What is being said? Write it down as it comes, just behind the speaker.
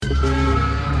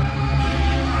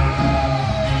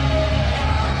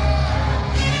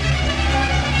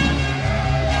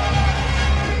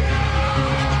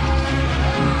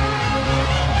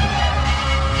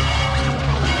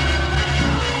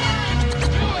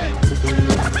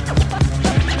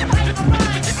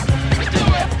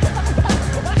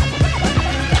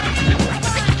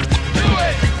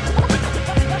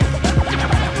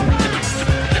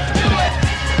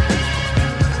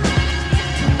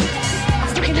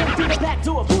through the back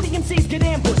door, booty MCs get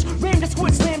ambushed. Rammed and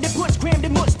squished, slammed and pushed, crammed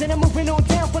and mushed. Then I'm moving on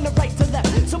down from the right to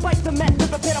left. So bite the mat,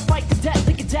 rip a bit, I fight to death.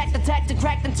 Lick it, jacked, attacked, and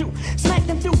cracked in two. Smack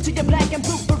them through to your black and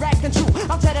blue for acting true.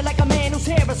 I'm tatted like a man whose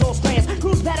hair is all strands.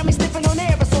 Who's battle me sniffing on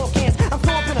aerosol cans. I'm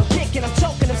stomping, I'm kicking, I'm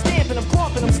choking, I'm stamping, I'm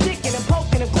pumping, I'm sticking, I'm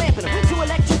poking, I'm clamping them. Two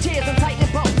electric chairs and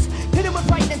tightening bolts. Hit him with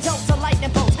frightening jokes and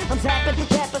lightning bolts. I'm zapping,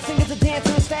 rapping, singers and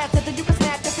dancers faster than you can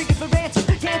snap your fingers for ransom.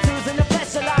 Cancers in the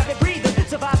flesh, alive and breathing.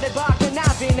 Surviving, barking,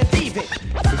 kniving, and thieving.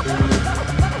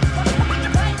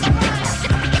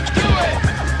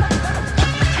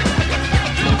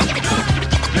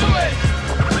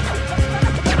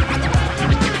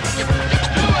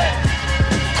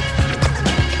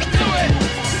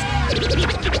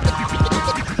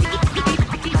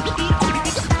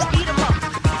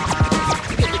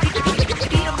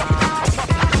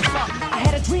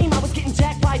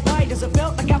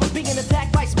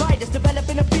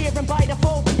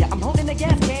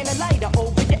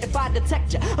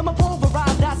 I'm a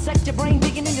pulverize, dissect your brain,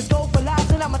 digging in your skull for lies,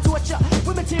 and I'm a torture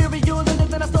with material, and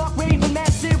then I start raving,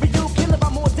 mass serial killer.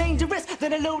 I'm more dangerous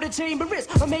than a loaded chamber is,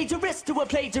 a major risk to a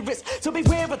plagiarist. So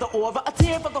beware of the aura, a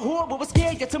tear of the horror will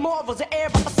scare you tomorrow's the air,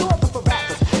 but a sword for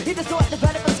rappers. Either start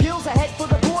developing skills, ahead for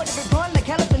the board, if it run like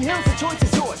elephant hills, the choice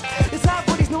is yours. Decide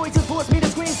for these noises, force me to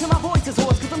scream till my voice is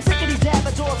hoarse, cause I'm sick of these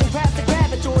avatars and crafted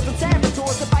gravitors and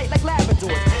saboteurs that fight like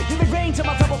labradors. You're in range of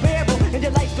my double barrel, and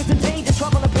your life is in danger,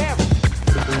 trouble and peril.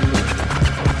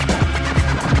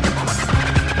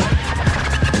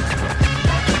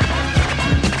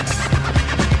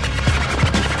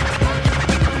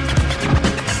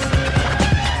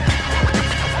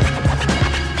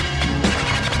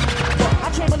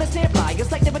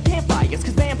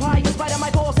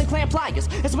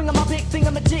 And swinging my big thing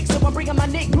on the jig, so I'm bringing my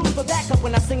Nick Bruce for backup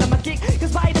when I sing on my gig.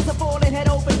 Cause spiders are falling head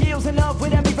over heels in love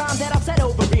with every rhyme that I've said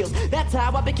over reels. That's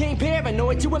how I became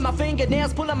paranoid, chewing my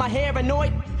fingernails, pulling my hair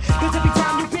annoyed. Cause every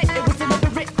time you bit, it was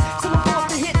deliberate. So